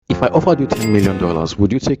If I offered you $10 million,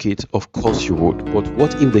 would you take it? Of course you would. But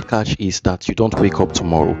what if the catch is that you don't wake up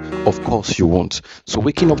tomorrow? Of course you won't. So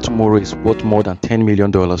waking up tomorrow is worth more than $10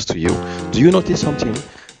 million to you. Do you notice something?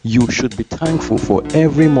 You should be thankful for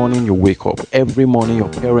every morning you wake up, every morning your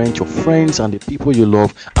parents, your friends, and the people you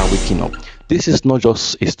love are waking up. This is not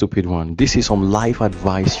just a stupid one. This is some life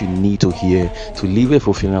advice you need to hear to live a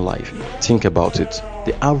fulfilling life. Think about it.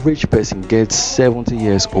 The average person gets 70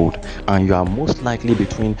 years old, and you are most likely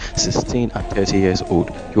between 16 and 30 years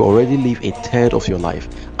old. You already live a third of your life,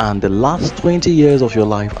 and the last 20 years of your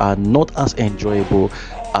life are not as enjoyable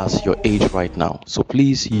as your age right now. So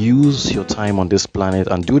please use your time on this planet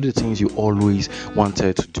and do the things you always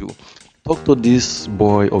wanted to do. Talk to this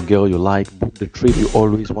boy or girl you like, book the trip you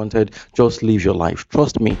always wanted, just live your life.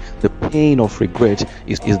 Trust me, the pain of regret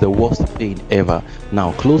is the worst pain ever.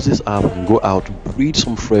 Now close this app and go out, breathe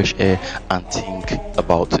some fresh air and think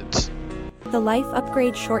about it. The Life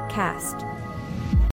Upgrade Shortcast.